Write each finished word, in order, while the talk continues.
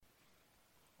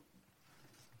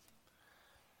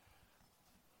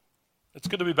It's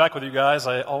good to be back with you guys.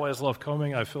 I always love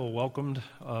coming. I feel welcomed,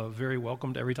 very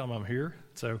welcomed every time I'm here.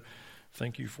 So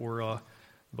thank you for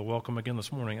the welcome again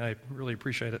this morning. I really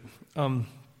appreciate it. Had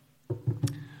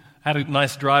a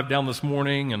nice drive down this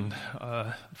morning and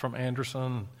from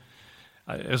Anderson.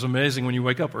 It was amazing when you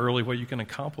wake up early what you can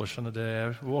accomplish in a day.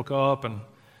 I woke up and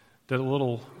did a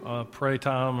little pray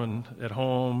time and at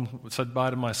home, said bye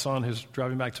to my son who's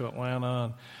driving back to Atlanta,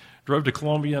 and drove to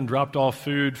Columbia and dropped off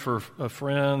food for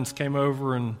friends, came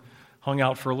over and hung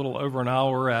out for a little over an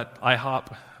hour at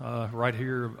IHOP right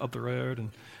here up the road, and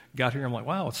got here. I'm like,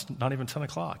 wow, it's not even 10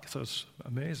 o'clock, so it's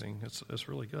amazing. It's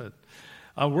really good.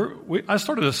 I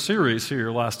started a series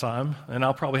here last time, and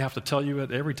I'll probably have to tell you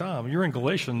it every time. You're in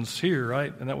Galatians here,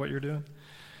 right? Isn't that what you're doing?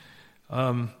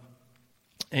 I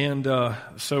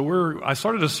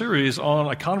started a series on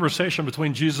a conversation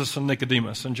between Jesus and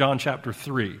Nicodemus in John chapter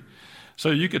 3. So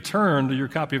you could turn to your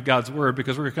copy of God's Word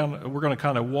because we're going to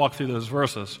kind of walk through those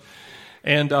verses.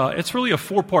 And it's really a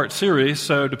 4-part series,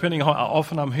 so depending on how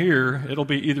often I'm here, it'll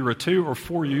be either a 2 or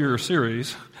 4 year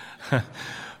series,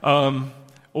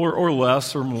 or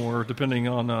less or more, depending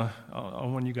on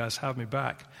when you guys have me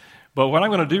back. But what I'm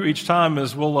going to do each time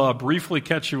is we'll briefly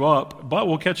catch you up, but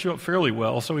we'll catch you up fairly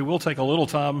well, so we will take a little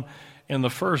time in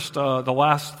the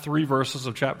last 3 verses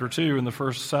of chapter 2, in the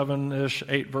first 7 or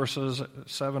 8 verses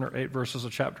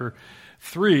of chapter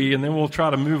 3, and then we'll try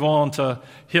to move on to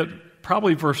hit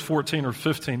probably verse 14 or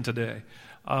 15 today.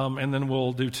 And then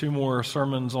we'll do 2 more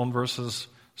sermons on verses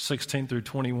 16 through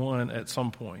 21 at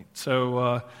some point.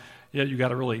 So, you got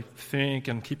to really think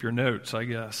and keep your notes, I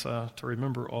guess, to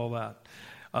remember all that.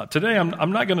 Today,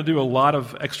 I'm not going to do a lot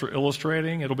of extra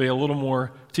illustrating. It'll be a little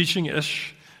more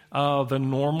teaching-ish than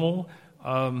normal.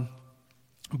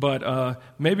 But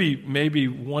maybe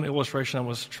one illustration I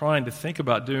was trying to think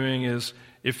about doing is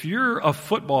if you're a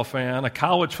football fan, a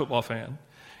college football fan,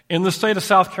 in the state of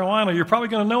South Carolina, you're probably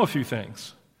going to know a few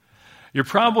things. You're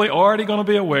probably already going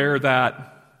to be aware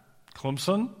that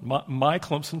Clemson, my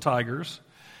Clemson Tigers,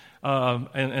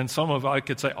 and some of, I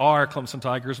could say, our Clemson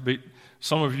Tigers beat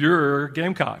some of your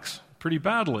Gamecocks pretty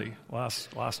badly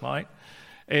last night.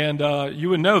 And you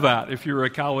would know that if you were a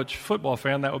college football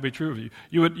fan, that would be true of you.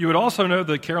 You would also know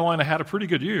that Carolina had a pretty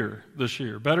good year this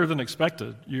year, better than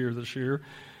expected year this year.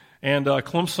 And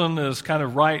Clemson is kind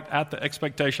of right at the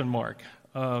expectation mark.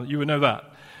 You would know that.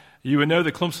 You would know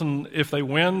that Clemson, if they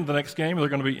win the next game, they're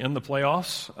going to be in the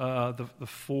playoffs. The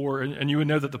 4, and you would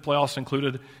know that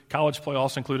the college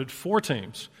playoffs included 4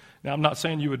 teams. Now, I'm not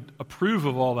saying you would approve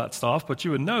of all that stuff, but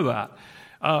you would know that.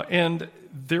 And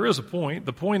there is a point.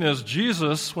 The point is,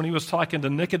 Jesus, when he was talking to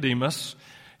Nicodemus,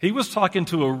 he was talking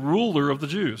to a ruler of the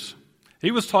Jews.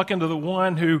 He was talking to the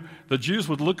one who the Jews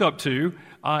would look up to,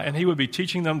 and he would be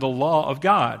teaching them the law of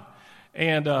God.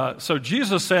 And so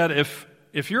Jesus said,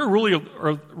 if you're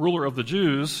a ruler of the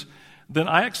Jews, then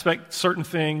I expect certain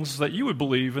things that you would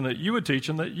believe and that you would teach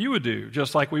and that you would do,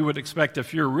 just like we would expect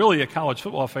if you're really a college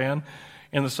football fan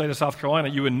in the state of South Carolina,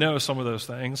 you would know some of those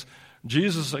things.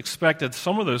 Jesus expected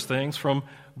some of those things from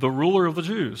the ruler of the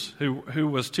Jews who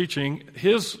was teaching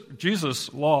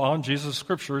Jesus' law and Jesus'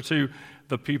 scripture to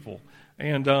the people.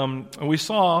 And we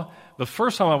saw the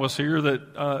first time I was here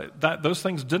that those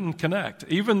things didn't connect.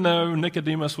 Even though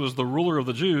Nicodemus was the ruler of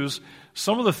the Jews,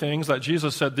 some of the things that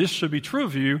Jesus said, this should be true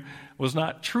of you, was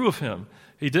not true of him.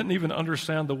 He didn't even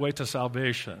understand the way to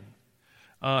salvation.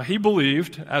 He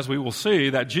believed, as we will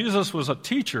see, that Jesus was a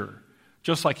teacher,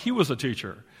 just like he was a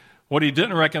teacher. What he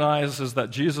didn't recognize is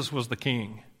that Jesus was the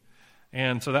king.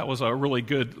 And so that was a really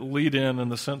good lead-in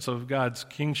the sense of God's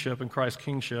kingship and Christ's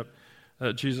kingship,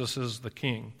 that Jesus is the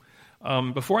king.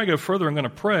 Before I go further, I'm going to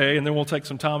pray, and then we'll take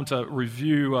some time to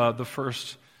review the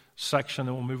first section,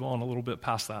 and we'll move on a little bit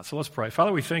past that. So let's pray.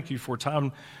 Father, we thank you for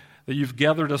time that you've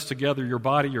gathered us together, your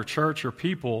body, your church, your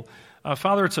people.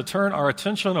 Father, to turn our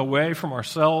attention away from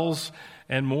ourselves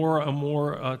and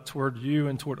more toward you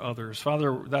and toward others.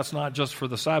 Father, that's not just for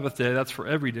the Sabbath day, that's for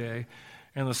every day.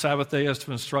 And the Sabbath day is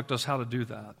to instruct us how to do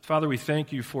that. Father, we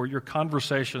thank you for your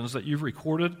conversations that you've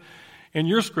recorded in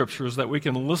your scriptures that we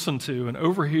can listen to and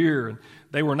overhear. And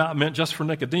they were not meant just for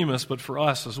Nicodemus, but for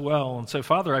us as well. And so,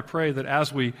 Father, I pray that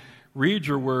as we read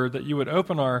your word, that you would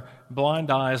open our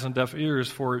blind eyes and deaf ears,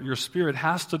 for your Spirit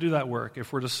has to do that work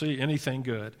if we're to see anything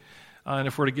good. And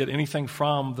if we're to get anything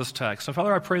from this text. So,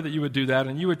 Father, I pray that you would do that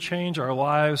and you would change our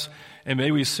lives, and may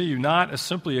we see you not as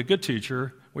simply a good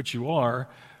teacher, which you are,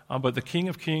 but the King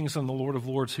of Kings and the Lord of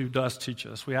Lords who does teach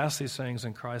us. We ask these things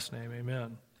in Christ's name,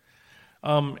 amen.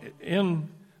 In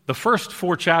the first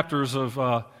 4 chapters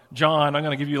of John, I'm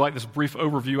going to give you like this brief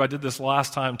overview. I did this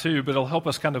last time too, but it'll help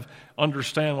us kind of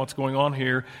understand what's going on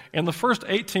here. In the first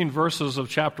 18 verses of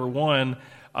chapter 1,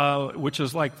 which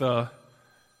is like the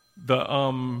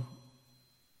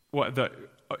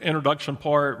introduction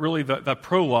part, really the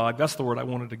prologue, that's the word I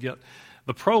wanted to get.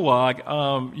 The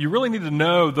prologue, you really need to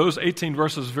know those 18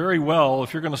 verses very well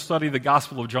if you're going to study the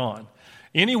Gospel of John.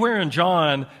 Anywhere in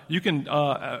John, you can,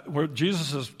 where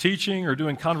Jesus is teaching or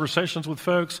doing conversations with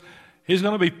folks, he's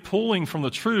going to be pulling from the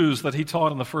truths that he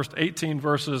taught in the first 18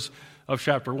 verses of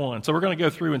chapter 1. So we're going to go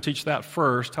through and teach that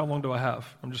first. How long do I have?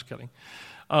 I'm just kidding.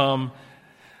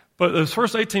 But those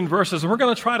first 18 verses, and we're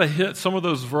going to try to hit some of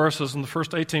those verses in the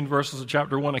first 18 verses of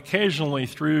chapter 1 occasionally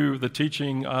through the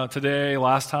teaching today,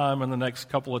 last time, and the next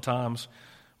couple of times.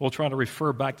 We'll try to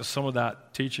refer back to some of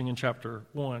that teaching in chapter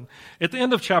 1. At the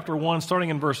end of chapter 1, starting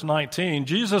in verse 19,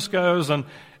 Jesus goes and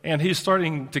he's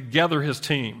starting to gather his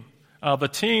team. The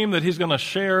team that he's going to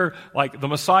share, like the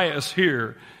Messiah is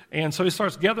here. And so he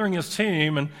starts gathering his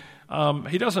team, and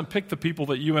he doesn't pick the people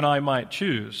that you and I might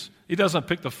choose. He doesn't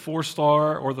pick the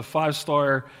 4-star or the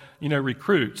 5-star,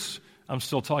 recruits. I'm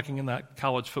still talking in that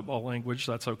college football language.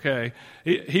 That's okay.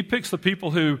 He picks the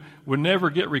people who would never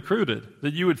get recruited,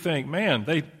 that you would think, man,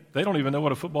 they don't even know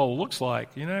what a football looks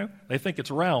like, They think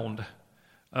it's round.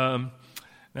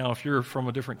 Now, if you're from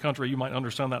a different country, you might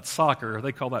understand that's soccer.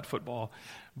 They call that football.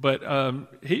 But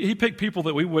he picked people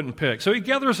that we wouldn't pick. So he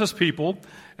gathers his people.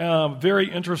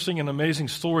 Very interesting and amazing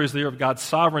stories there of God's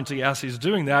sovereignty as he's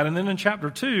doing that. And then in chapter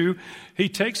 2, he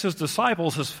takes his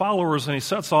disciples, his followers, and he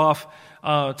sets off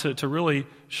to really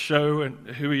show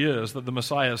who he is, that the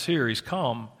Messiah is here. He's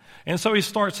come. And so he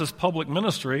starts his public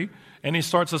ministry, and he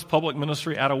starts his public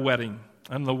ministry at a wedding.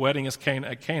 And the wedding is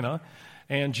at Cana.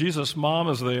 And Jesus' mom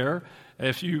is there.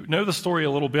 If you know the story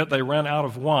a little bit, they ran out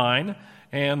of wine,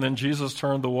 and then Jesus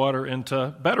turned the water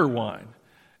into better wine.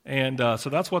 And so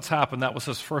that's what's happened. That was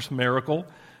his first miracle.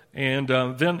 And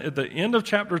then at the end of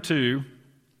chapter 2,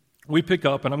 we pick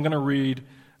up, and I'm going to read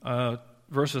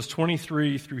verses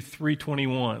 23 through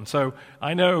 321. So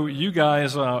I know you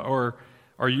guys are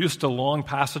used to long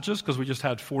passages because we just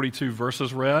had 42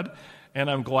 verses read, and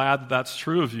I'm glad that's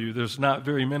true of you. There's not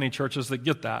very many churches that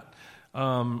get that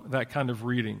kind of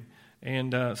reading.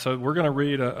 And so we're going to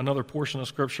read another portion of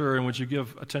Scripture, and would you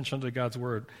give attention to God's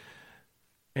Word?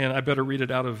 And I better read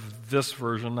it out of this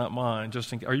version, not mine.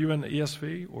 Are you in the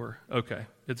ESV? Or okay.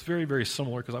 It's very, very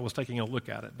similar because I was taking a look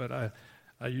at it, but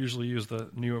I usually use the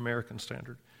New American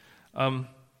Standard.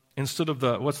 Instead of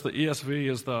what's the ESV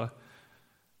is the,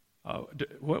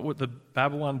 what would the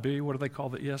Babylon be? What do they call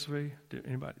the ESV?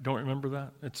 Anybody don't remember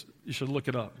that? You should look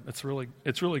it up. It's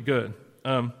really good.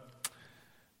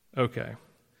 Okay.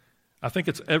 I think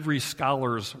it's Every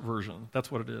Scholar's Version.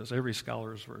 That's what it is, Every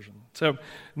Scholar's Version. So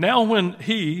now when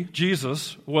he,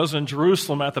 Jesus, was in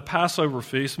Jerusalem at the Passover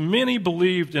feast, many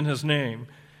believed in his name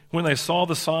when they saw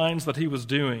the signs that he was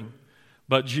doing.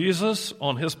 But Jesus,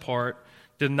 on his part,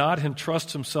 did not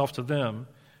entrust himself to them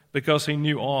because he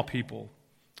knew all people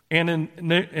and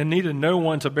needed no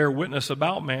one to bear witness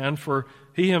about man, for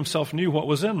he himself knew what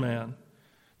was in man.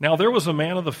 Now there was a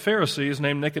man of the Pharisees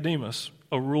named Nicodemus,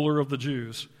 a ruler of the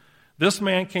Jews. This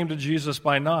man came to Jesus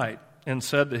by night and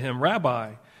said to him,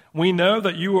 Rabbi, we know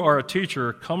that you are a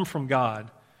teacher come from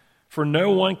God, for no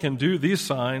one can do these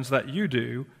signs that you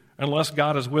do unless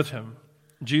God is with him.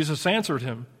 Jesus answered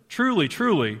him, Truly,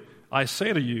 truly, I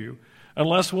say to you,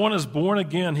 unless one is born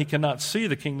again, he cannot see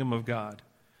the kingdom of God.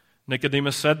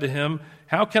 Nicodemus said to him,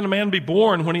 How can a man be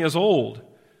born when he is old?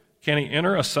 Can he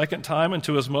enter a second time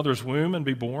into his mother's womb and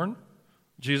be born?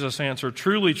 Jesus answered,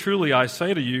 Truly, truly, I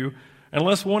say to you,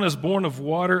 unless one is born of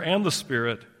water and the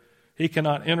Spirit, he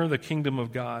cannot enter the kingdom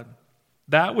of God.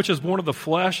 That which is born of the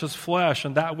flesh is flesh,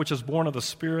 and that which is born of the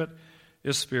Spirit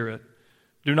is spirit.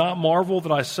 Do not marvel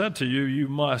that I said to you, you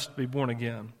must be born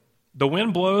again. The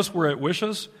wind blows where it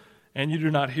wishes, and you do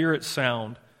not hear its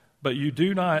sound, but you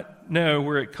do not know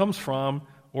where it comes from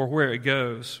or where it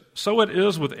goes. So it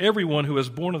is with everyone who is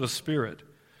born of the Spirit.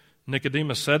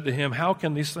 Nicodemus said to him, How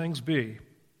can these things be?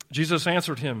 Jesus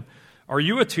answered him, Are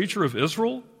you a teacher of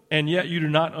Israel, and yet you do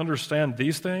not understand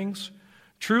these things?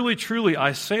 Truly, truly,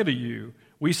 I say to you,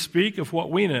 we speak of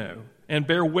what we know, and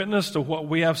bear witness to what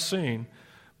we have seen,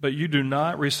 but you do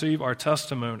not receive our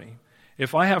testimony.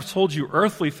 If I have told you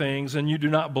earthly things and you do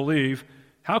not believe,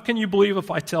 how can you believe if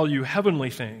I tell you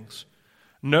heavenly things?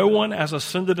 No one has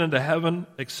ascended into heaven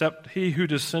except he who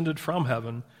descended from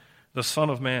heaven, the Son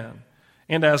of Man.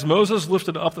 And as Moses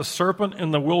lifted up the serpent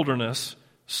in the wilderness,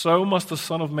 so must the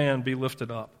Son of Man be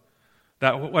lifted up,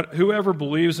 that whoever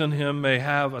believes in him may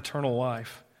have eternal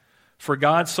life. For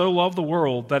God so loved the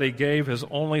world that he gave his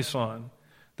only Son,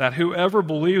 that whoever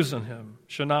believes in him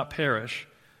should not perish,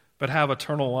 but have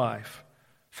eternal life.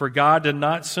 For God did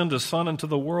not send his Son into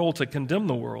the world to condemn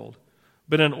the world,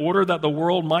 but in order that the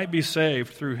world might be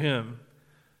saved through him.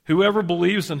 Whoever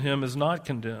believes in him is not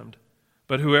condemned,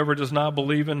 but whoever does not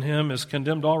believe in him is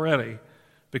condemned already,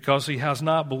 because he has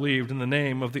not believed in the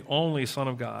name of the only Son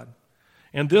of God.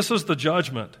 And this is the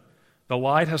judgment. The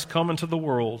light has come into the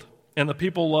world, and the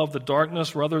people love the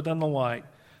darkness rather than the light,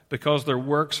 because their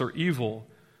works are evil.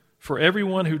 For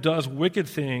everyone who does wicked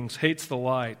things hates the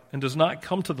light and does not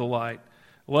come to the light,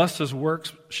 lest his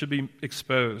works should be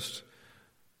exposed.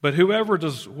 But whoever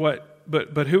does what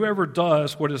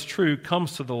is true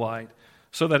comes to the light,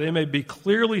 so that it may be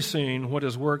clearly seen what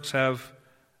his works have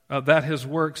that his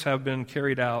works have been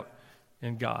carried out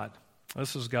in God.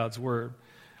 This is God's word.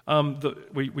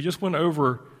 We just went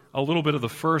over a little bit of the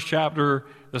first chapter,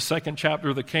 the second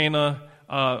chapter, the Cana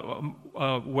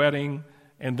wedding,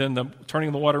 and then the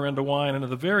turning the water into wine. And at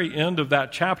the very end of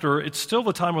that chapter, it's still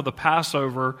the time of the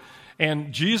Passover,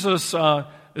 and Jesus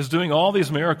is doing all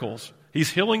these miracles. He's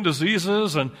healing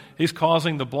diseases, and he's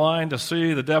causing the blind to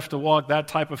see, the deaf to walk, that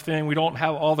type of thing. We don't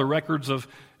have all the records of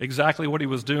exactly what he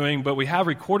was doing, but we have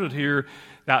recorded here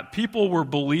that people were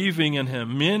believing in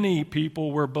him. Many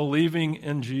people were believing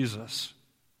in Jesus.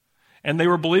 And they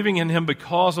were believing in him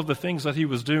because of the things that he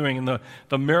was doing and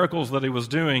the miracles that he was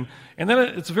doing. And then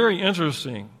it's very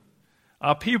interesting.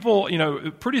 People,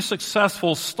 pretty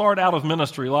successful start out of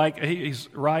ministry, like he's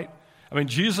right. I mean,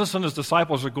 Jesus and his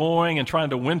disciples are going and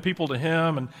trying to win people to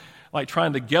him and like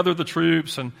trying to gather the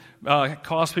troops and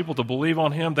cause people to believe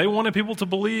on him. They wanted people to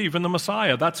believe in the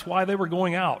Messiah. That's why they were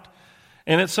going out.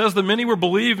 And it says that many were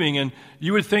believing, and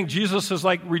you would think Jesus is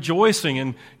like rejoicing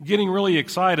and getting really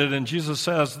excited. And it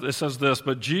says this,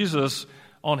 but Jesus,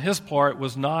 on his part,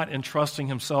 was not entrusting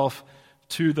himself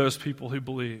to those people who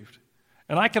believed.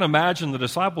 And I can imagine the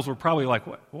disciples were probably like,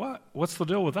 what? What's the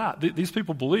deal with that? These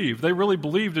people believe. They really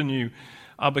believed in you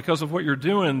because of what you're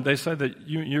doing. They said that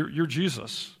you're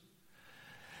Jesus.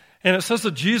 And it says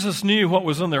that Jesus knew what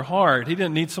was in their heart. He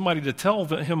didn't need somebody to tell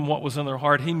him what was in their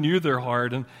heart. He knew their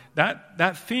heart. And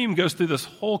that theme goes through this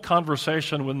whole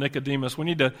conversation with Nicodemus. We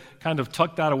need to kind of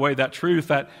tuck that away, that truth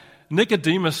that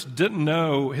Nicodemus didn't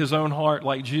know his own heart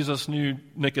like Jesus knew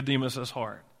Nicodemus'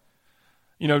 heart.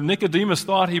 Nicodemus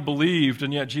thought he believed,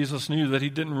 and yet Jesus knew that he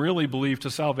didn't really believe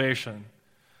to salvation.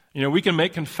 We can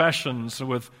make confessions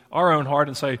with our own heart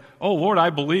and say, oh, Lord, I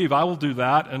believe, I will do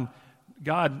that. And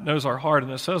God knows our heart.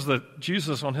 And it says that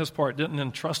Jesus, on his part, didn't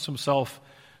entrust himself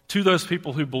to those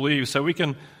people who believe. So we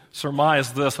can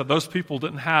surmise this, that those people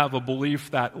didn't have a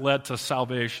belief that led to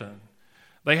salvation.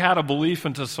 They had a belief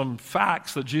into some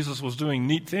facts that Jesus was doing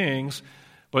neat things,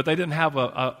 but they didn't have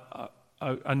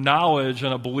a knowledge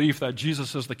and a belief that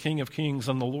Jesus is the King of Kings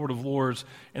and the Lord of Lords,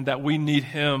 and that we need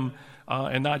him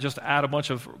and not just add a bunch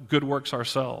of good works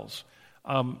ourselves.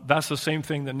 That's the same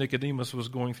thing that Nicodemus was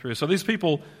going through. So these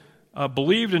people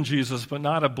believed in Jesus, but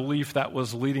not a belief that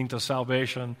was leading to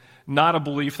salvation, not a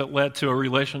belief that led to a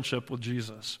relationship with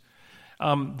Jesus.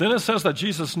 Then it says that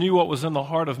Jesus knew what was in the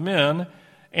heart of men,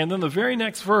 and then the very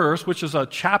next verse, which is a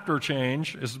chapter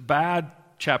change, is bad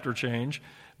chapter change,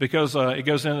 because it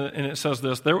goes in and it says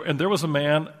this, there was a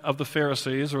man of the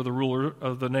Pharisees, or the ruler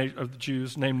of the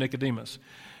Jews, named Nicodemus.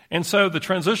 And so the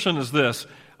transition is this.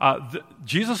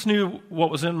 Jesus knew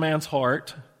what was in man's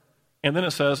heart, and then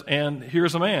it says, and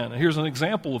here's a man. And here's an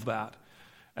example of that.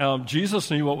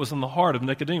 Jesus knew what was in the heart of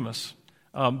Nicodemus,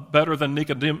 better than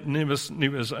Nicodemus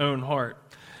knew his own heart.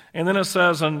 And then it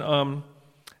says, and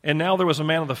now there was a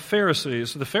man of the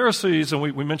Pharisees. The Pharisees, and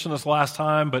we mentioned this last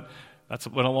time, but that's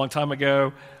been a long time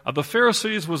ago. The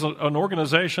Pharisees was an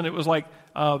organization. It was like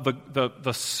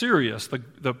the serious,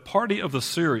 the party of the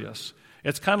serious.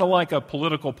 It's kind of like a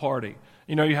political party.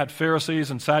 You had Pharisees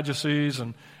and Sadducees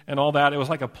and all that. It was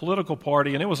like a political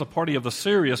party, and it was a party of the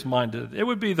serious-minded. It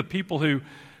would be the people who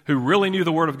really knew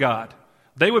the Word of God.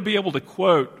 They would be able to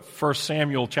quote 1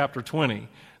 Samuel chapter 20.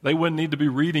 They wouldn't need to be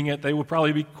reading it. They would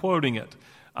probably be quoting it.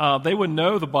 They would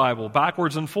know the Bible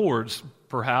backwards and forwards,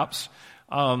 perhaps,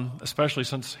 especially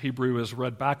since Hebrew is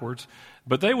read backwards.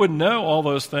 But they would know all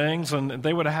those things, and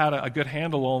they would have had a good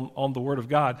handle on the Word of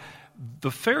God.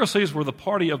 The Pharisees were the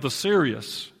party of the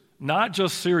serious, not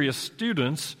just serious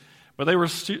students, but they were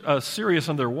serious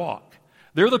in their walk.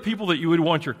 They're the people that you would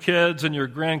want your kids and your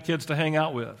grandkids to hang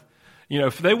out with.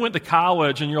 If they went to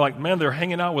college and you're like, man, they're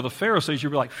hanging out with the Pharisees,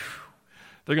 you'd be like,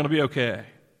 they're going to be okay,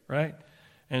 right?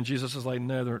 And Jesus is like,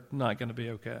 no, they're not going to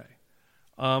be okay.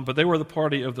 But they were the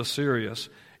party of the serious.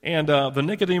 And the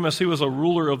Nicodemus, he was a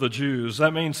ruler of the Jews.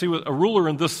 That means he was a ruler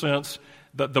in this sense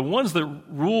that the ones that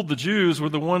ruled the Jews were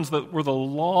the ones that were the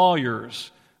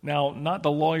lawyers Now, not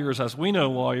the lawyers as we know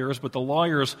lawyers, but the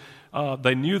lawyers,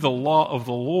 they knew the law of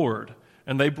the Lord,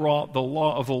 and they brought the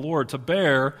law of the Lord to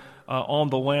bear on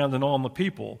the land and on the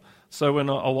people. So in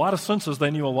a lot of senses,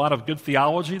 they knew a lot of good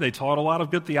theology. They taught a lot of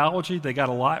good theology. They got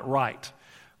a lot right.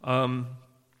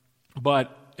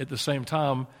 But at the same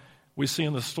time, we see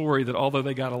in the story that although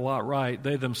they got a lot right,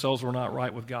 they themselves were not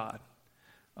right with God,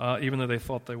 even though they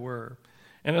thought they were.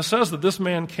 And it says that this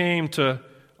man came to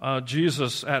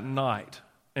Jesus at night.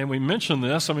 And we mentioned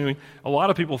this. I mean, a lot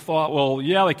of people thought, well,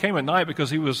 yeah, they came at night because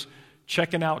he was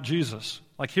checking out Jesus.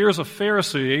 Like, here's a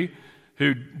Pharisee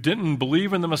who didn't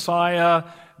believe in the Messiah.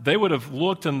 They would have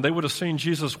looked and they would have seen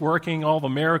Jesus working all the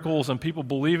miracles and people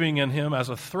believing in him as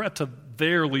a threat to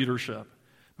their leadership.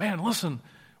 Man, listen,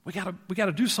 we got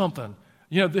to do something.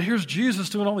 Here's Jesus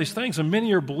doing all these things, and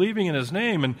many are believing in his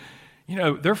name, and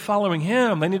they're following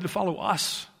him. They need to follow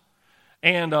us.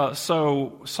 And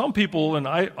so some people, and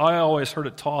I always heard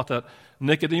it taught that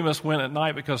Nicodemus went at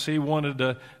night because he wanted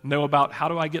to know about how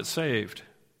do I get saved.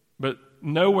 But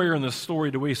nowhere in this story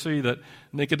do we see that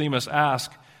Nicodemus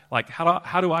asked, like,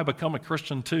 how do I become a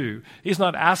Christian too? He's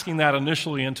not asking that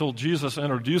initially until Jesus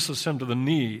introduces him to the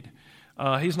need.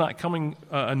 He's not coming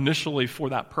initially for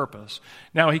that purpose.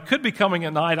 Now, he could be coming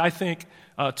at night, I think,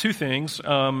 two things,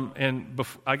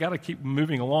 I got to keep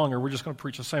moving along or we're just going to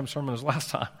preach the same sermon as last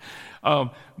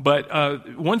time.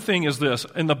 But one thing is this.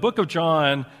 In the book of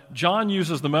John, John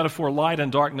uses the metaphor light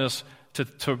and darkness to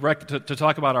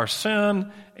talk about our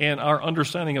sin and our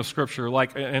understanding of Scripture.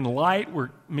 Like in light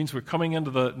means we're coming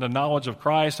into the knowledge of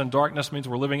Christ, and darkness means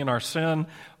we're living in our sin,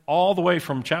 all the way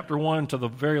from chapter 1 to the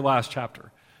very last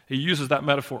chapter. He uses that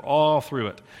metaphor all through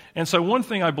it. And so one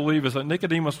thing I believe is that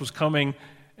Nicodemus was coming,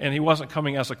 and he wasn't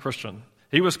coming as a Christian.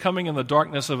 He was coming in the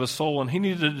darkness of his soul, and he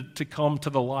needed to come to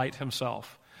the light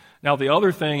himself. Now, the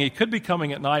other thing, he could be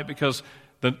coming at night because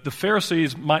the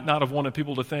Pharisees might not have wanted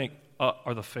people to think,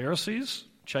 are the Pharisees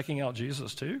checking out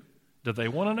Jesus too? Did they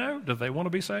want to know? Did they want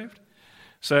to be saved?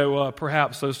 So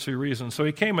perhaps those two reasons. So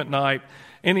he came at night,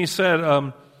 and he said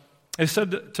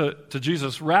to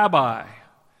Jesus, Rabbi,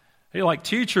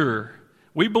 teacher,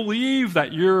 we believe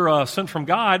that you're sent from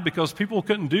God because people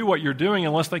couldn't do what you're doing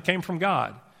unless they came from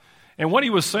God. And what he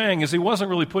was saying is he wasn't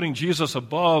really putting Jesus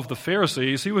above the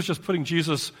Pharisees. He was just putting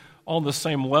Jesus on the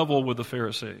same level with the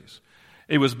Pharisees.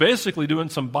 He was basically doing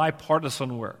some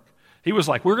bipartisan work. He was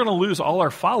like, we're going to lose all our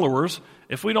followers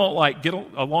if we don't get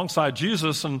alongside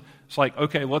Jesus. And it's like,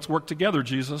 okay, let's work together,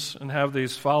 Jesus, and have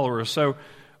these followers. So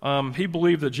he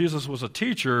believed that Jesus was a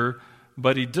teacher,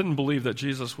 but he didn't believe that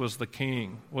Jesus was the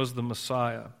king, was the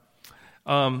Messiah.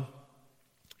 And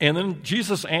then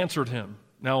Jesus answered him.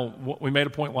 Now, we made a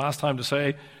point last time to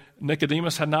say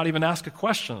Nicodemus had not even asked a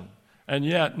question. And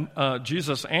yet,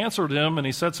 Jesus answered him, and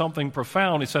he said something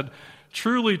profound. He said,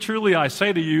 truly, truly, I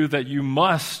say to you that you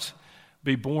must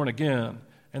be born again.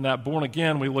 And that born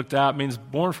again we looked at means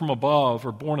born from above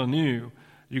or born anew.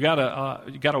 You got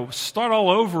to start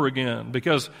all over again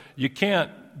because you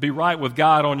can't be right with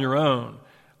God on your own.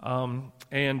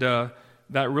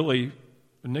 That really,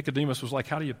 Nicodemus was like,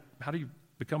 how do you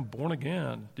become born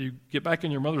again? Do you get back in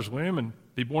your mother's womb and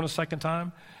be born a second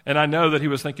time? And I know that he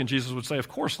was thinking Jesus would say, of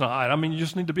course not. I mean, you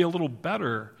just need to be a little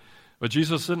better. But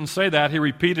Jesus didn't say that. He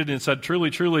repeated and said,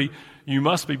 truly, truly, you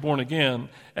must be born again.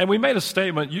 And we made a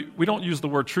statement. We don't use the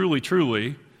word truly,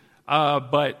 truly.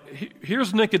 But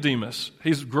here's Nicodemus.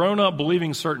 He's grown up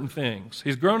believing certain things.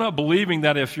 He's grown up believing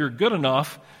that if you're good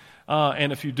enough,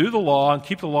 and if you do the law and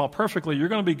keep the law perfectly, you're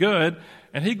going to be good.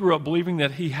 And he grew up believing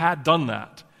that he had done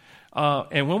that.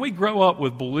 And when we grow up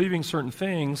with believing certain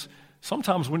things,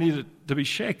 sometimes we need to be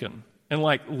shaken and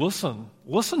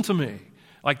listen to me.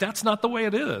 That's not the way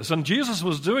it is. And Jesus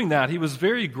was doing that. He was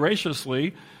very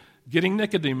graciously getting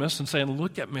Nicodemus and saying,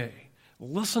 look at me,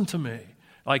 listen to me.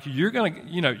 You're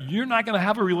not going to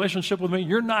have a relationship with me.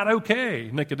 You're not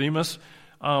okay, Nicodemus.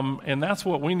 And that's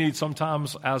what we need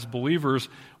sometimes as believers.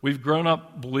 We've grown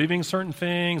up believing certain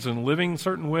things and living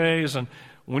certain ways, and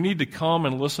we need to come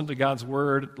and listen to God's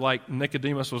word like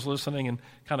Nicodemus was listening and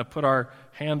kind of put our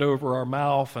hand over our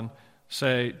mouth and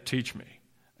say, teach me,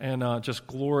 and just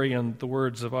glory in the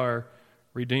words of our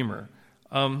Redeemer.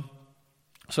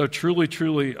 So truly,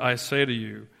 truly, I say to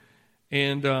you.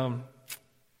 And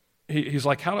he's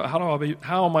like,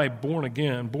 how am I born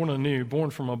again, born anew, born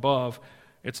from above?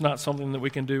 It's not something that we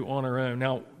can do on our own.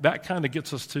 Now, that kind of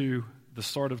gets us to the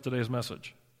start of today's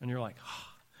message. And you're like,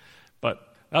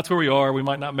 but that's where we are. We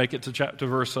might not make it to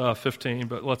verse 15,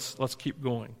 but let's keep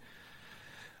going.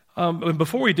 And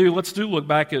before we do, let's look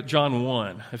back at John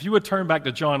 1. If you would turn back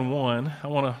to John 1, I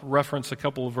want to reference a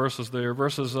couple of verses there,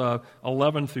 verses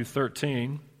 11 through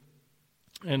 13.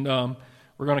 And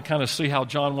we're we're going to kind of see how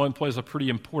John 1 plays a pretty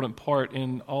important part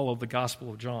in all of the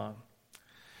Gospel of John.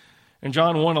 In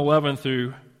John 1:11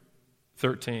 through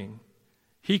 13,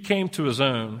 he came to his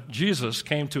own, Jesus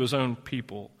came to his own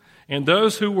people, and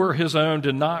those who were his own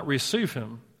did not receive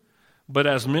him. But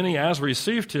as many as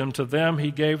received him, to them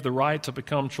he gave the right to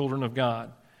become children of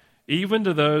God, even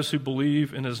to those who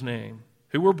believe in his name,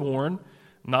 who were born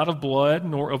not of blood,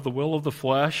 nor of the will of the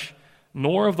flesh,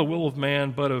 nor of the will of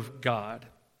man, but of God.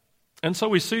 And so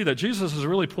we see that Jesus is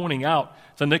really pointing out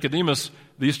to Nicodemus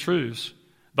these truths.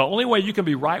 The only way you can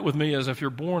be right with me is if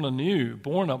you're born anew,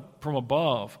 born up from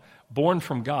above, born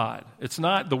from God. It's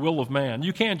not the will of man.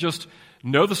 You can't just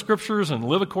know the Scriptures and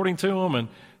live according to them and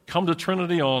come to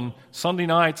Trinity on Sunday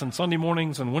nights and Sunday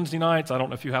mornings and Wednesday nights. I don't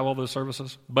know if you have all those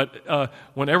services. But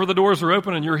whenever the doors are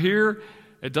open and you're here,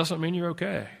 it doesn't mean you're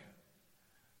okay.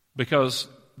 Because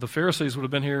the Pharisees would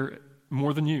have been here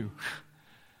more than you.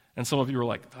 And some of you are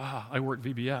like, I work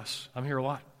VBS. I'm here a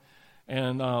lot.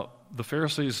 And the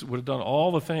Pharisees would have done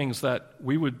all the things that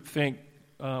we would think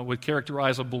would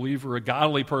characterize a believer, a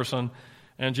godly person.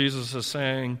 And Jesus is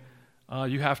saying,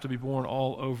 you have to be born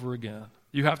all over again.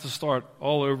 You have to start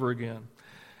all over again.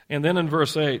 And then in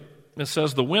verse 8, it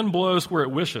says, the wind blows where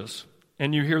it wishes,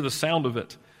 and you hear the sound of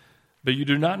it, but you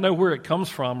do not know where it comes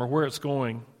from or where it's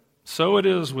going. So it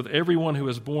is with everyone who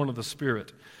is born of the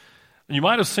Spirit. You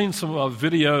might have seen some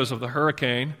videos of the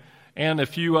hurricane, and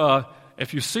if you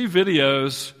see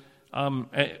videos,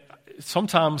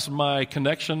 sometimes my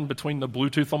connection between the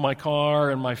Bluetooth on my car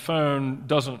and my phone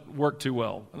doesn't work too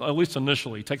well, at least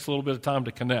initially. It takes a little bit of time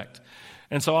to connect.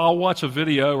 And so I'll watch a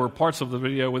video or parts of the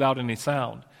video without any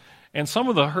sound. And some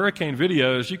of the hurricane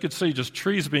videos, you could see just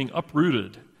trees being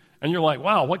uprooted. And you're like,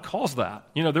 wow, what caused that?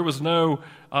 There was no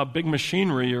big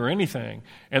machinery or anything.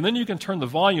 And then you can turn the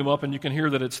volume up and you can hear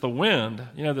that it's the wind,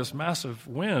 this massive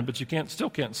wind, but you still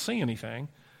can't see anything.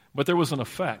 But there was an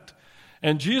effect.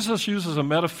 And Jesus uses a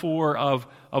metaphor of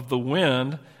the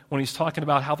wind when he's talking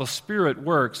about how the Spirit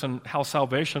works and how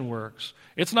salvation works.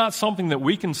 It's not something that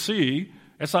we can see.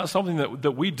 It's not something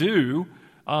that we do.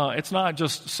 It's not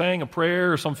just saying a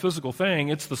prayer or some physical thing.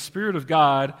 It's the Spirit of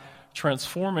God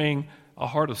transforming a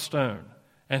heart of stone.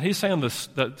 And he's saying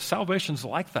that salvation's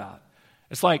like that.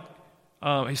 It's like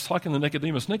he's talking to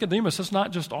Nicodemus. Nicodemus, it's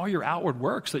not just all your outward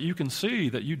works that you can see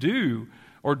that you do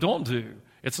or don't do.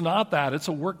 It's not that. It's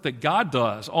a work that God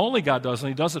does. Only God does, and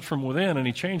he does it from within, and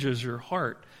he changes your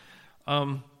heart.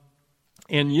 And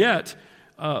yet,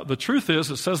 the truth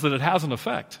is, it says that it has an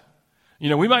effect.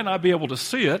 We might not be able to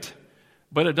see it,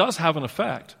 but it does have an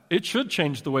effect. It should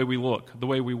change the way we look, the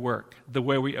way we work, the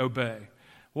way we obey,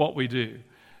 what we do.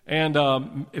 And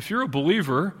if you're a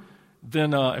believer,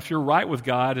 then if you're right with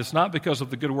God, it's not because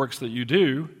of the good works that you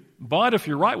do, but if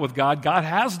you're right with God, God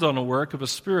has done a work of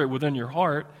His Spirit within your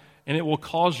heart, and it will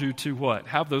cause you to what?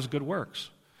 Have those good works.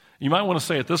 You might want to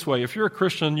say it this way. If you're a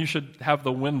Christian, you should have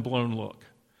the wind-blown look.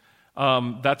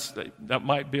 That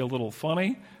might be a little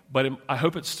funny, but I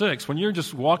hope it sticks. When you're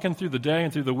just walking through the day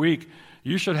and through the week,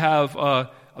 you should have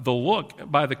the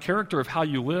look by the character of how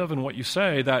you live and what you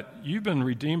say that you've been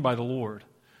redeemed by the Lord,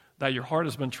 that your heart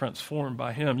has been transformed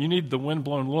by Him. You need the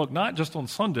wind-blown look, not just on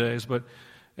Sundays, but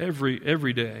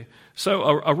every day. So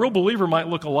a real believer might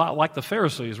look a lot like the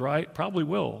Pharisees, right? Probably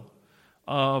will.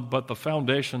 But the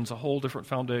foundation's a whole different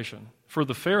foundation. For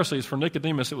the Pharisees, for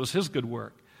Nicodemus, it was his good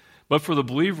work. But for the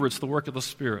believer, it's the work of the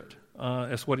Spirit.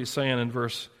 That's what he's saying in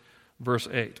verse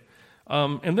 8.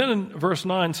 And then in verse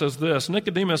 9 says this,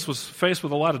 Nicodemus was faced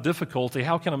with a lot of difficulty.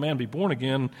 How can a man be born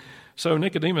again? So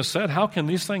Nicodemus said, how can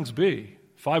these things be?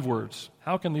 5 words.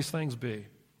 How can these things be?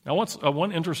 Now,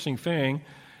 one interesting thing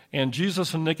in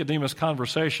Jesus and Nicodemus'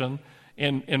 conversation,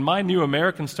 in my New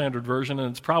American Standard Version, and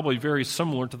it's probably very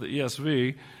similar to the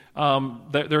ESV,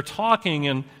 they're talking,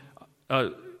 and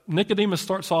Nicodemus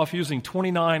starts off using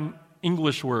 29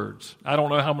 English words. I don't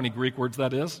know how many Greek words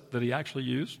that is that he actually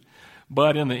used,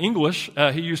 but in the English,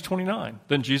 he used 29.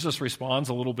 Then Jesus responds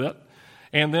a little bit,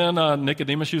 and then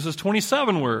Nicodemus uses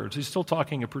 27 words. He's still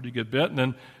talking a pretty good bit, and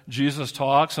then Jesus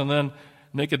talks, and then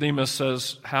Nicodemus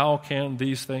says, how can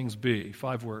these things be?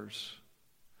 5 words.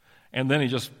 And then he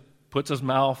just puts his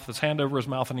hand over his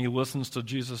mouth, and he listens to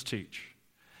Jesus teach.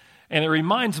 And it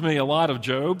reminds me a lot of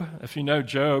Job. If you know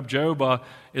Job, Job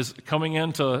is coming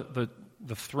into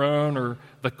the throne or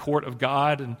the court of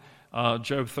God, and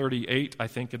Job 38, I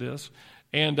think it is.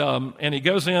 And he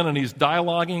goes in and he's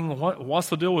dialoguing, what's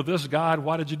the deal with this, God?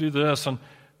 Why did you do this? And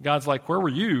God's like, where were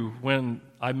you when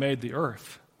I made the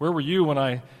earth? Where were you when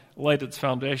I laid its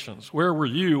foundations? Where were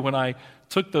you when I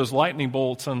took those lightning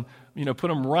bolts and put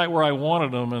them right where I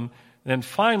wanted them? And then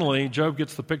finally, Job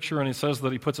gets the picture, and he says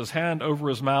that he puts his hand over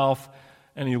his mouth,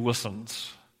 and he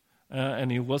listens.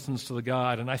 And he listens to the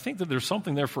God. And I think that there's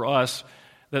something there for us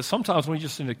that sometimes we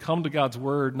just need to come to God's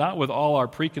word, not with all our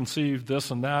preconceived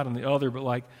this and that and the other, but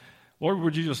like, Lord,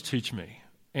 would you just teach me?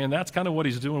 And that's kind of what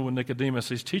he's doing with Nicodemus.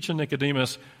 He's teaching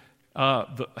Nicodemus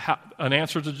an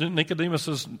answer to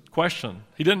Nicodemus's question.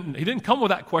 He didn't come with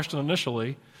that question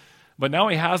initially, but now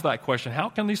he has that question. How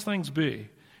can these things be?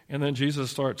 And then Jesus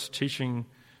starts teaching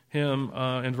him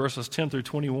in verses 10 through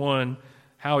 21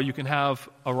 how you can have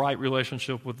a right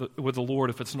relationship with the Lord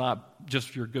if it's not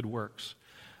just your good works.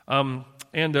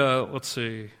 Let's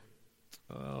see.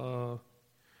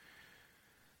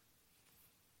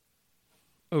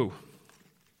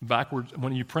 Backwards,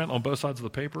 when you print on both sides of the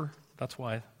paper, that's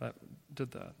why that did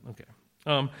that.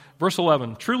 Okay. Verse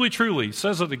 11, truly, truly,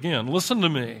 says it again, listen to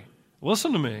me.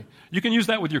 Listen to me. You can use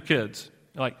that with your kids.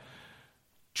 Like,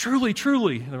 truly,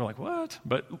 truly. And they're like, what?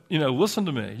 But, listen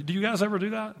to me. Do you guys ever do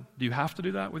that? Do you have to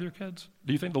do that with your kids?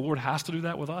 Do you think the Lord has to do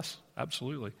that with us?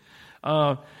 Absolutely.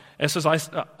 It says,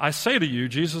 I say to you,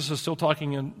 Jesus is still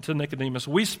talking to Nicodemus,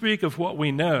 we speak of what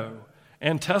we know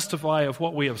and testify of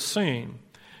what we have seen,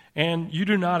 and you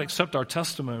do not accept our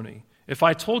testimony. If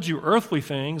I told you earthly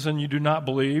things and you do not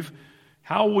believe,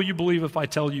 how will you believe if I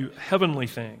tell you heavenly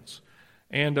things?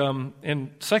 And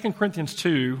in 2 Corinthians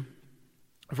 2,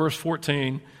 verse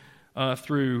 14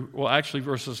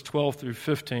 verses 12 through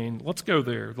 15, let's go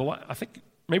there. I think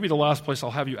maybe the last place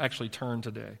I'll have you actually turn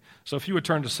today. So if you would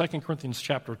turn to 2 Corinthians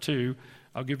chapter 2,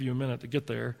 I'll give you a minute to get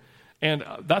there. And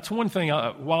that's one thing,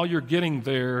 while you're getting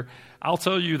there, I'll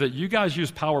tell you that you guys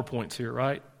use PowerPoints here,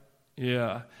 right?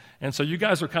 Yeah. And so you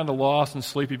guys are kind of lost and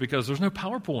sleepy because there's no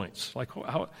PowerPoints.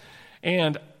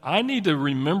 And I need to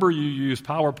remember you use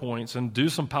PowerPoints and do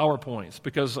some PowerPoints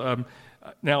because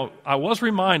now I was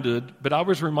reminded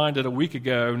a week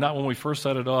ago, not when we first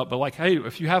set it up, but like, hey,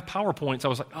 if you have PowerPoints, I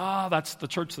was like, that's the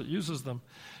church that uses them.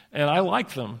 And I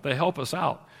like them. They help us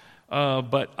out.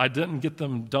 But I didn't get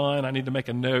them done. I need to make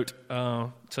a note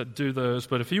to do those.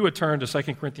 But if you would turn to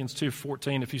 2 Corinthians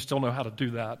 2:14, if you still know how to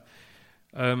do that,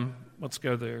 let's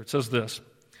go there. It says this,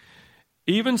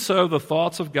 even so the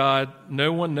thoughts of God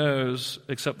no one knows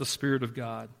except the Spirit of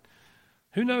God.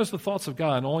 Who knows the thoughts of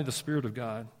God? Only the Spirit of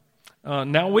God.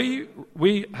 Now we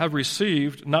have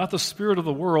received not the spirit of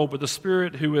the world, but the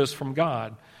Spirit who is from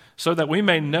God, so that we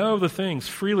may know the things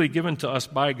freely given to us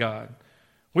by God,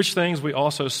 which things we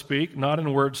also speak, not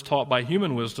in words taught by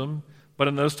human wisdom, but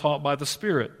in those taught by the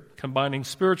Spirit, combining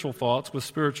spiritual thoughts with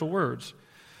spiritual words.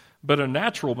 But a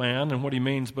natural man, and what he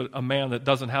means, but a man that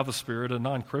doesn't have the Spirit, a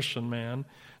non-Christian man,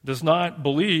 does not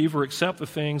believe or accept the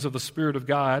things of the Spirit of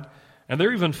God, and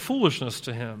they're even foolishness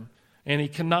to him, and he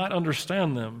cannot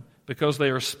understand them, because they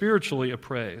are spiritually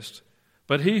appraised.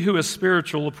 But he who is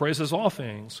spiritual appraises all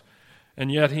things,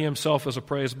 and yet he himself is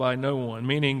appraised by no one.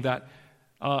 Meaning that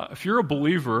if you're a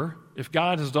believer, if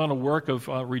God has done a work of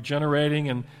regenerating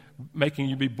and making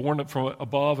you be born from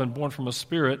above and born from a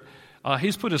Spirit,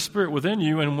 He's put His Spirit within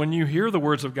you, and when you hear the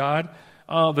words of God,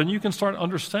 then you can start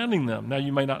understanding them. Now,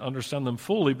 you may not understand them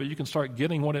fully, but you can start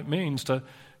getting what it means to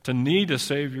need a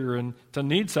Savior and to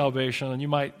need salvation, and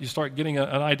you start getting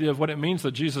an idea of what it means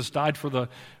that Jesus died for the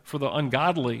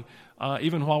ungodly.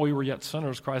 Even while we were yet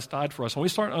sinners, Christ died for us. And we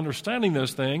start understanding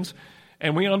those things,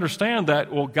 and we understand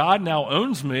that, well, God now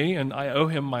owns me, and I owe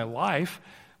Him my life.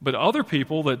 But other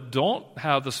people that don't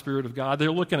have the Spirit of God,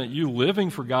 they're looking at you living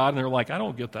for God, and they're like, I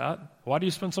don't get that. Why do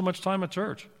you spend so much time at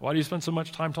church? Why do you spend so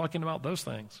much time talking about those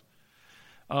things?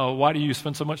 Why do you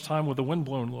spend so much time with the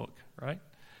windblown look, right?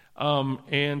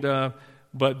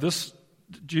 But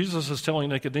Jesus is telling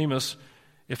Nicodemus,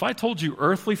 if I told you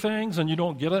earthly things and you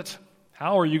don't get it,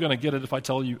 how are you going to get it if I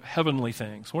tell you heavenly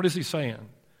things? What is he saying?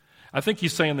 I think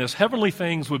he's saying this. Heavenly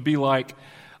things would be like,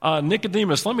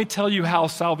 Nicodemus, let me tell you how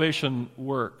salvation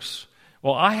works.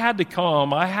 Well, I had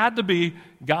to be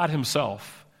God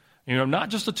Himself. Not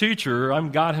just a teacher,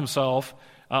 I'm God Himself.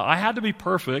 I had to be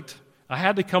perfect. I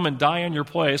had to come and die in your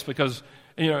place because,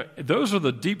 those are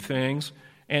the deep things.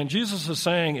 And Jesus is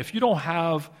saying, if you don't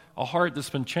have a heart that's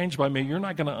been changed by me, you're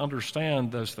not going to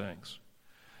understand those things.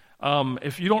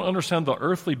 If you don't understand the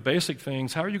earthly basic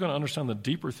things, how are you going to understand the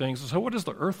deeper things? So what is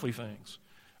the earthly things?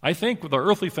 I think the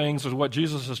earthly things is what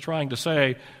Jesus is trying to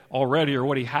say already, or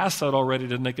what He has said already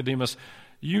to Nicodemus.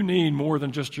 You need more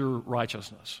than just your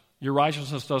righteousness. Your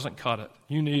righteousness doesn't cut it.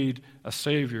 You need a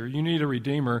Savior. You need a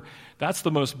Redeemer. That's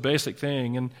the most basic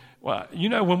thing. And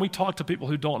when we talk to people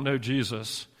who don't know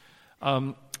Jesus,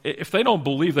 if they don't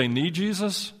believe they need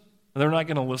Jesus, they're not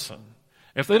going to listen.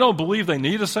 If they don't believe they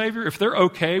need a Savior, if they're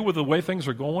okay with the way things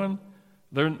are going,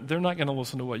 they're not going to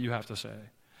listen to what you have to say.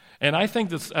 And I think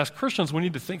that as Christians, we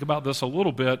need to think about this a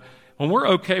little bit. When we're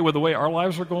okay with the way our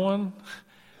lives are going,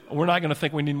 we're not going to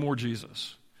think we need more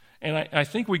Jesus. And I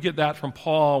think we get that from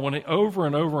Paul when over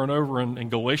and over and over in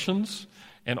Galatians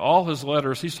and all his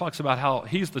letters, he talks about how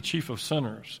he's the chief of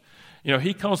sinners. You know,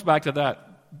 he comes back to that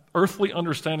earthly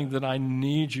understanding that I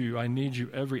need you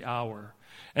every hour.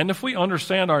 And if we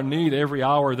understand our need every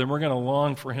hour, then we're going to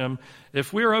long for him.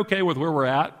 If we're okay with where we're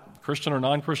at, Christian or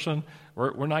non-Christian,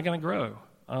 we're not going to grow.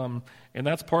 And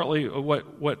that's partly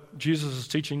what Jesus is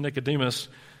teaching Nicodemus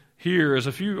here is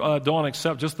if you don't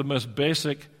accept just the most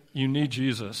basic, you need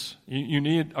Jesus. You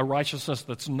need a righteousness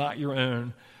that's not your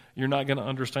own. You're not going to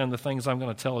understand the things I'm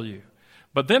going to tell you.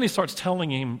 But then he starts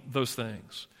telling him those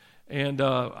things. And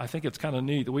I think it's kind of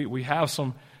neat. We have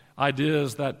some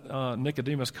ideas that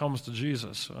Nicodemus comes to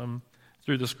Jesus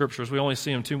through the Scriptures. We only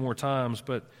see him 2 more times,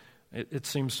 but it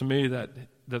seems to me that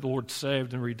the Lord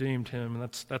saved and redeemed him, and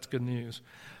that's good news.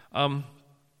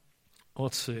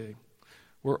 Let's see.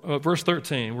 Verse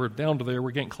 13, we're down to there.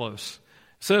 We're getting close.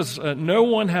 It says, no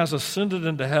one has ascended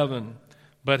into heaven,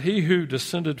 but he who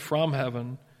descended from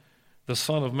heaven, the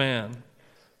Son of Man.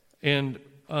 And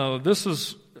this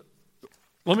is...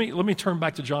 Let me turn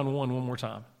back to John 1 more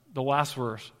time. The last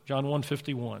verse, John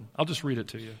 1:51. I'll just read it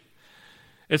to you.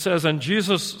 It says, and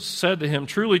Jesus said to him,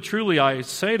 truly, truly, I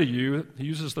say to you, he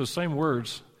uses those same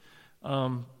words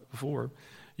before,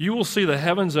 you will see the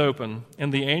heavens open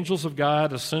and the angels of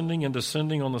God ascending and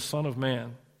descending on the Son of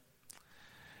Man.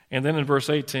 And then in verse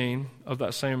 18 of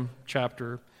that same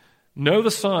chapter, know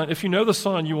the Son. If you know the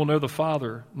Son, you will know the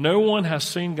Father. No one has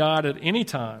seen God at any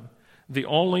time. The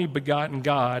only begotten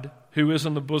God, who is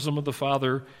in the bosom of the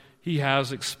Father, he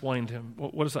has explained him.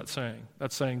 What is that saying?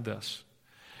 That's saying this.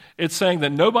 It's saying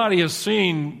that nobody has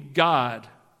seen God,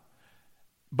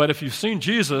 but if you've seen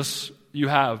Jesus, you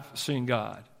have seen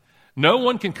God. No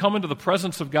one can come into the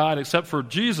presence of God except for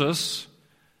Jesus.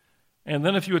 And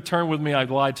then if you would turn with me, I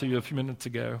lied to you a few minutes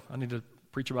ago. I need to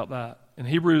preach about that. In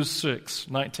Hebrews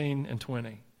 6:19 and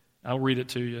 20. I'll read it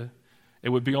to you. It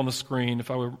would be on the screen if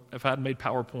I had made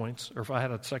PowerPoints or if I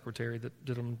had a secretary that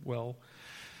did them well.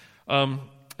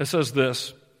 It says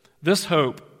this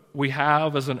hope we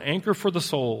have as an anchor for the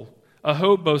soul, a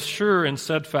hope both sure and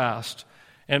steadfast,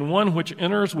 and one which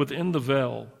enters within the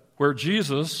veil, where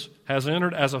Jesus has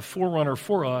entered as a forerunner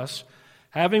for us,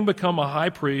 having become a high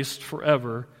priest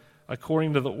forever,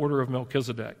 according to the order of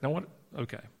Melchizedek. Now,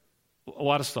 a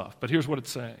lot of stuff, but here's what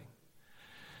it's saying.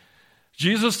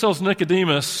 Jesus tells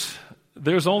Nicodemus,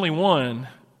 there's only one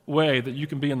way that you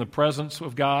can be in the presence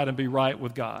of God and be right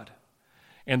with God,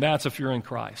 and that's if you're in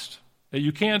Christ. That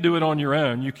you can't do it on your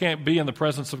own. You can't be in the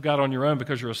presence of God on your own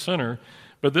because you're a sinner,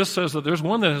 but this says that there's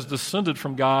one that has descended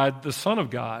from God, the Son of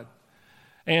God.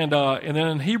 And then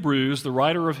in Hebrews, the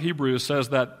writer of Hebrews says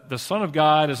that the Son of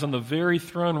God is in the very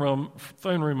throne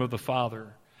room of the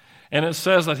Father. And it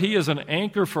says that he is an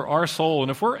anchor for our soul.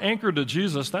 And if we're anchored to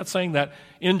Jesus, that's saying that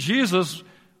in Jesus,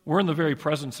 we're in the very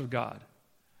presence of God.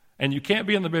 And you can't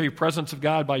be in the very presence of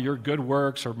God by your good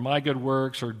works or my good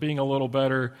works or being a little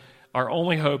better. Our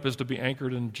only hope is to be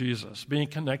anchored in Jesus, being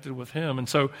connected with him. And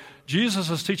so Jesus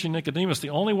is teaching Nicodemus,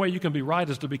 the only way you can be right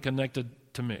is to be connected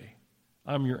to me.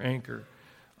 I'm your anchor.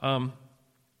 And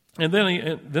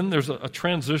then there's a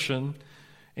transition,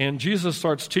 and Jesus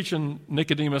starts teaching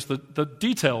Nicodemus the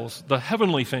details, the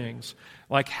heavenly things.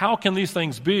 Like, how can these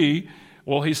things be?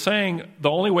 Well, he's saying the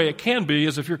only way it can be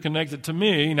is if you're connected to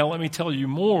me. Now let me tell you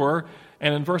more.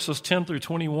 And in verses 10 through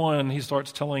 21, he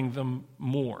starts telling them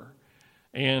more.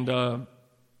 And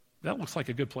that looks like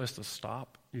a good place to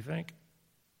stop, you think?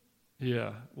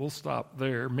 Yeah, we'll stop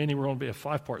there. Meaning we're going to be a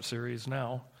 5-part series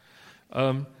now.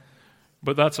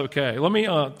 But that's okay. Let me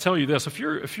tell you this. If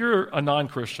you're a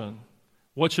non-Christian,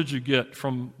 what should you get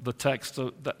from the text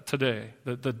today,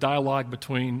 the dialogue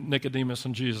between Nicodemus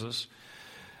and Jesus?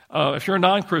 If you're a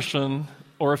non-Christian,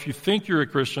 or if you think you're a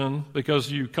Christian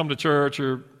because you come to church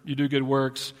or you do good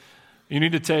works, you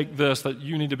need to take this, that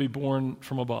you need to be born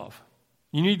from above.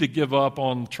 You need to give up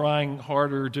on trying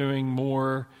harder, doing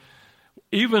more,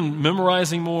 even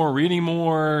memorizing more, reading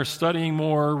more, studying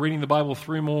more, reading the Bible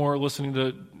through more, listening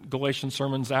to Galatian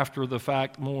sermons after the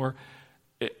fact more.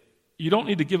 You don't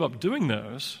need to give up doing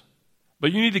those,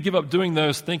 but you need to give up doing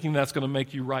those thinking that's going to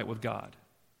make you right with God.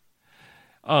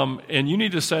 And you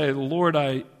need to say, Lord,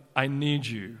 I need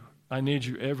you. I need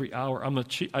you every hour.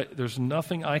 There's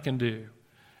nothing I can do.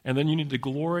 And then you need to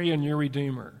glory in your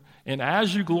Redeemer. And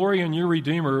as you glory in your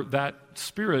Redeemer, that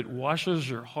Spirit washes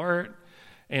your heart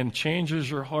and changes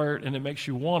your heart, and it makes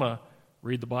you want to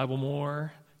read the Bible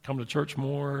more, come to church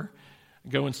more,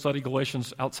 go and study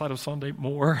Galatians outside of Sunday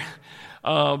more.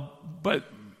 But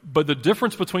But the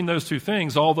difference between those two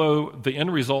things, although the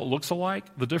end result looks alike,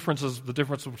 the difference is the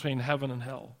difference between heaven and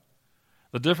hell.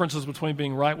 The difference is between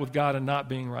being right with God and not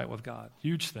being right with God.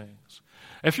 Huge things.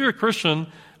 If you're a Christian,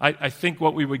 I think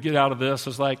what we would get out of this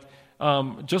is like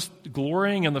just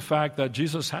glorying in the fact that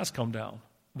Jesus has come down.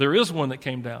 There is one that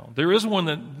came down. There is one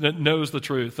that knows the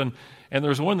truth. And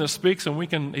there's one that speaks,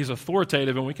 and he's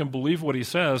authoritative, and we can believe what he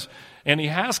says. And he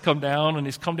has come down, and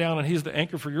he's come down, and he's the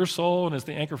anchor for your soul, and is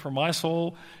the anchor for my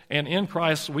soul. And in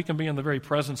Christ, we can be in the very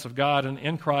presence of God. And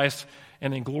in Christ,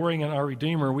 and in glorying in our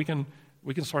Redeemer, we can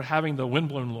start having the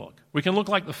windblown look. We can look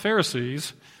like the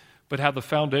Pharisees, but have the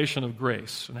foundation of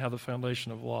grace and have the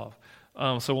foundation of love.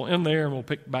 So we'll end there, and we'll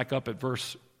pick back up at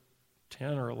verse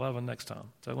 10 or 11 next time.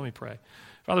 So let me pray.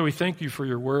 Father, we thank you for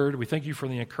your word. We thank you for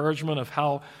the encouragement of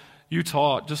how you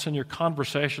taught just in your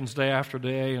conversations day after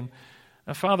day. And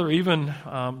Father, even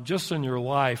just in your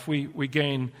life, we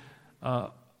gain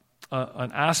an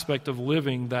aspect of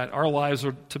living that our lives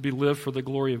are to be lived for the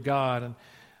glory of God. And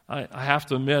I have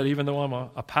to admit, even though I'm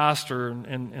a pastor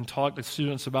and talk to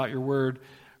students about your word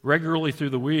regularly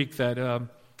through the week, that,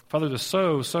 Father, just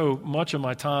so much of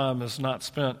my time is not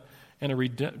spent in a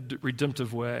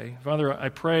redemptive way. Father, I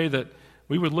pray that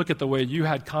we would look at the way you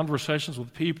had conversations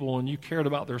with people and you cared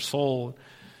about their soul.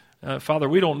 Father,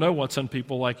 we don't know what's in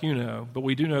people like you know, but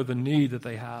we do know the need that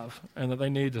they have and that they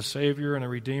need a Savior and a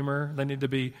Redeemer. They need to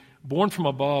be born from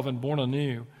above and born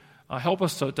anew. Help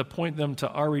us to point them to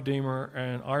our Redeemer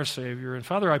and our Savior. And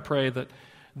Father, I pray that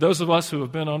those of us who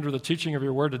have been under the teaching of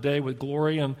your word today would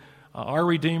glory in our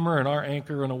Redeemer and our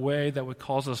anchor in a way that would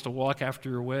cause us to walk after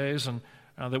your ways, and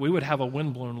that we would have a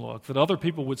windblown look, that other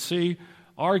people would see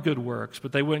our good works,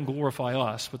 but they wouldn't glorify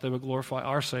us, but they would glorify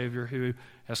our Savior who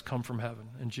has come from heaven.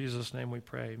 In Jesus' name we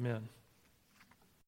pray, amen.